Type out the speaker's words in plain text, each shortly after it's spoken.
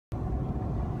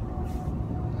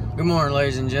Good morning,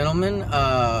 ladies and gentlemen.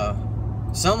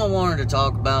 Someone wanted to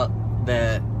talk about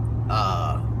that.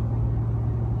 I'm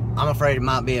afraid it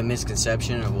might be a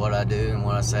misconception of what I do and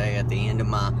what I say at the end of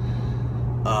my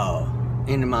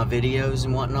videos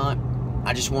and whatnot.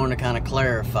 I just wanted to kind of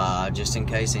clarify, just in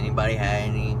case anybody had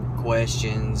any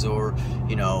questions, or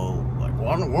like,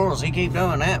 what in the world does he keep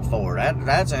doing that for?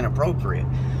 That's inappropriate.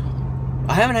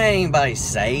 I haven't had anybody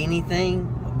say anything,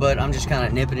 but I'm just kind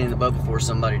of nipping in the bud before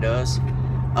somebody does.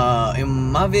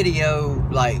 In my video,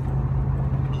 like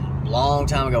a long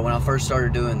time ago when I first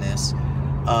started doing this,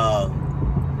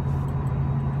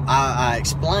 I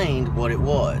explained what it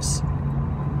was.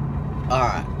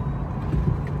 Alright.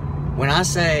 When I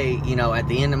say, at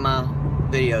the end of my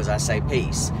videos, I say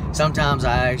peace. Sometimes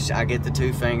I get the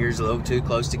two fingers a little too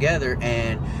close together,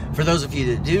 and for those of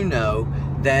you that do know,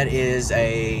 that is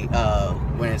a,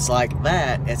 when it's like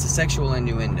that, it's a sexual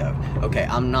innuendo. Okay,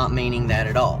 I'm not meaning that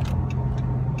at all.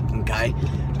 Okay?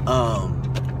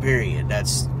 Period.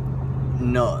 That's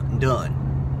not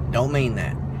done. Don't mean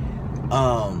that.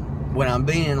 When I'm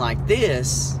being like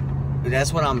this,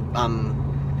 that's what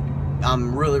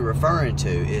I'm really referring to,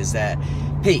 is that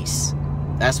peace.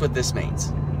 That's what this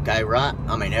means. Okay, right?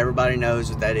 I mean, everybody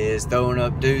knows what that is. Throwing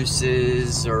up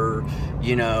deuces, or,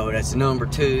 that's number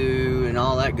 2 and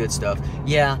all that good stuff.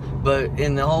 Yeah, but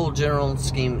in the whole general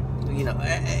scheme,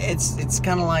 it's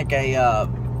kind of like a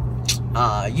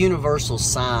universal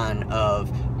sign of,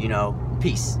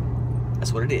 peace.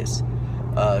 That's what it is.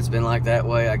 It's been like that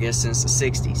way, I guess, since the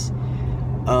 60s.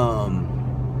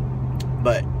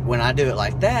 But when I do it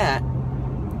like that,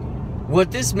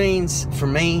 what this means for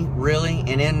me, really,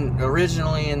 and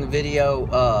originally in the video,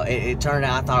 it turned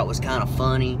out I thought it was kind of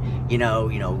funny.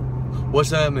 What's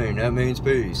that mean? That means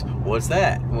peace. What's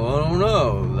that? Well, I don't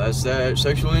know. That's that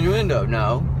sexual innuendo.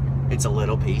 No, it's a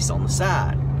little piece on the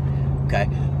side. Okay.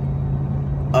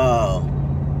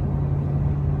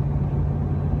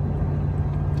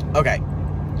 Okay.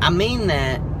 I mean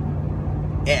that.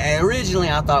 Originally,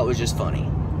 I thought it was just funny.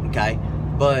 Okay,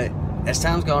 but as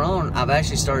time's gone on, I've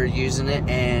actually started using it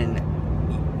and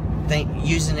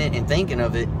thinking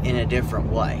of it in a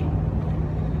different way.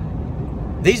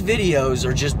 These videos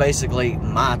are just basically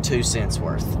my 2 cents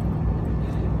worth.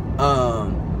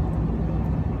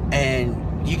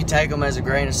 And you can take them as a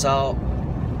grain of salt,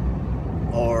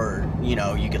 or you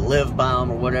can live by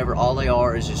them or whatever. All they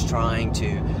are is just trying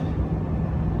to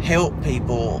help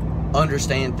people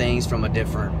understand things from a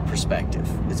different perspective.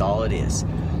 Is all it is.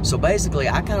 So basically,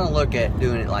 I kind of look at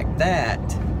doing it like that,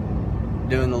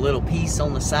 doing the little piece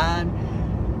on the side,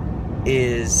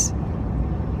 is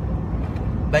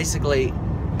basically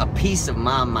a piece of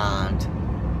my mind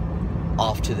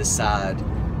off to the side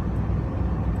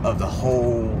of the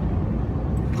whole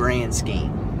grand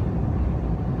scheme.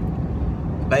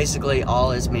 Basically, all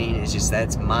this means is just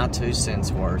that's my 2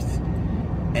 cents worth,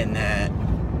 and that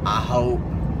I hope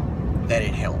that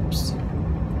it helps.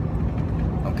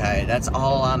 Okay, that's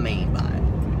all I mean by it.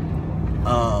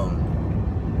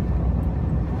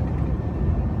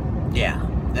 Yeah,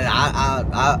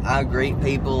 I greet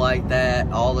people like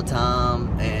that all the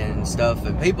time and stuff.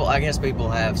 And I guess people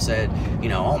have said,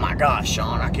 oh my gosh,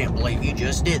 Sean, I can't believe you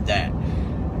just did that.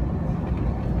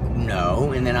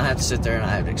 No, and then I have to sit there and I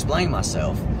have to explain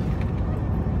myself,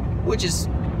 which is,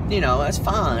 that's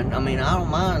fine. I mean, I don't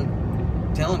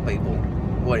mind telling people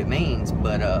what it means,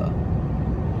 but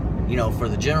for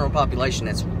the general population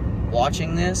that's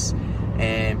watching this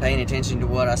and paying attention to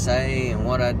what I say and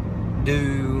what I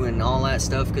do and all that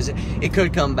stuff, because it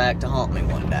could come back to haunt me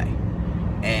one day,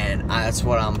 and that's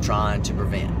what I'm trying to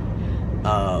prevent.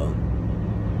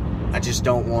 I just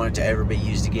don't want it to ever be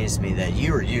used against me that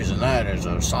you were using that as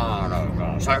a sign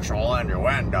of sexual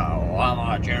innuendo. How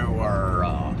much you were,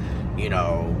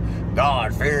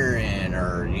 God-fearing,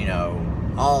 or,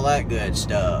 all that good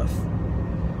stuff.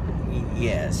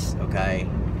 Yes, okay.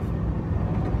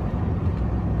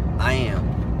 I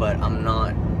am, but I'm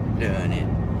not doing it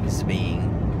as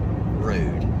being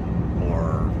rude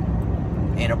or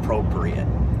inappropriate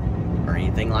or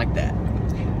anything like that.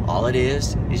 All it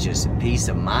is just a piece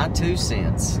of my 2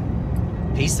 cents,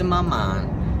 piece of my mind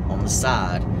on the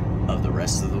side of the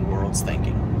rest of the world's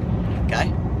thinking.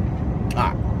 Okay?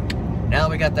 Alright. Now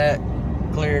we got that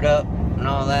cleared up and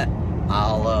all that,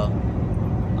 I'll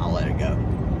let it go.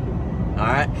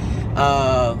 Alright?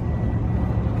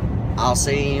 I'll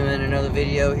see you in another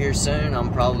video here soon.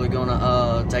 I'm probably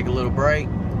gonna take a little break,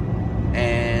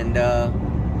 and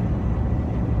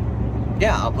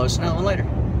yeah, I'll post another one later.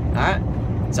 Alright?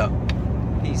 So,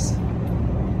 peace.